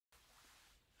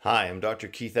Hi, I'm Dr.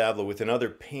 Keith Ablow with another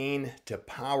Pain to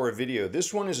Power video.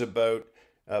 This one is about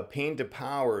pain to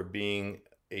power being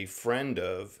a friend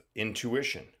of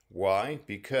intuition. Why?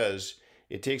 Because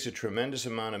it takes a tremendous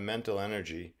amount of mental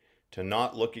energy to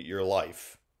not look at your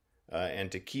life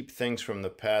and to keep things from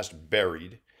the past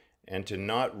buried and to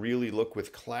not really look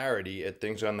with clarity at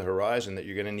things on the horizon that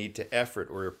you're going to need to effort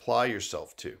or apply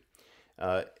yourself to.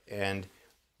 And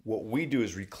what we do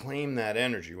is reclaim that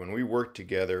energy. When we work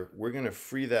together, we're going to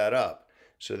free that up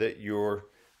so that you're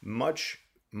much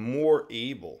more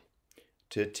able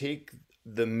to take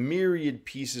the myriad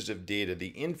pieces of data, the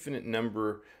infinite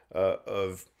number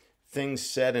of things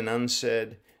said and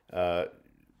unsaid,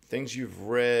 things you've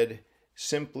read,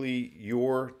 simply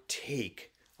your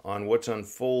take on what's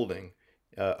unfolding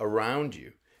around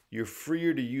you. You're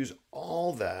freer to use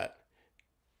all that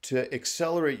to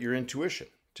accelerate your intuition,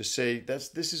 to say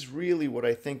this is really what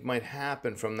I think might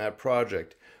happen from that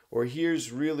project, or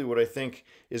here's really what I think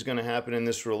is going to happen in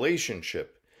this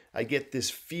relationship. I get this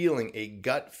feeling, a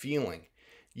gut feeling.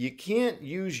 You can't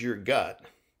use your gut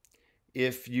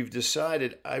if you've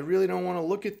decided I really don't want to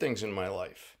look at things in my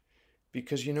life,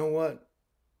 because you know what?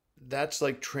 That's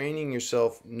like training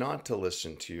yourself not to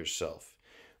listen to yourself.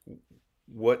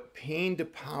 What pain to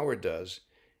power does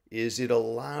is it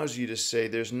allows you to say,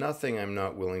 there's nothing I'm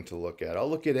not willing to look at. I'll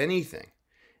look at anything.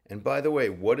 And by the way,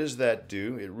 what does that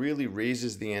do? It really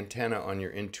raises the antenna on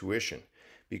your intuition,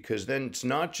 because then it's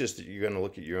not just that you're going to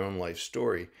look at your own life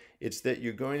story. It's that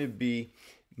you're going to be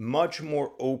much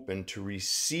more open to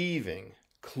receiving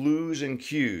clues and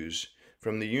cues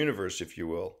from the universe, if you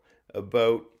will,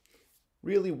 about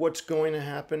really what's going to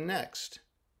happen next.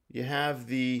 You have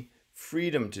the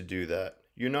freedom to do that.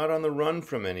 You're not on the run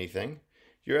from anything.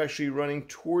 You're actually running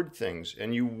toward things,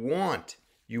 and you want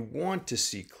to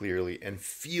see clearly and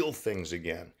feel things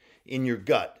again in your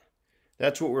gut.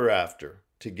 That's what we're after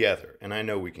together, and I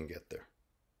know we can get there.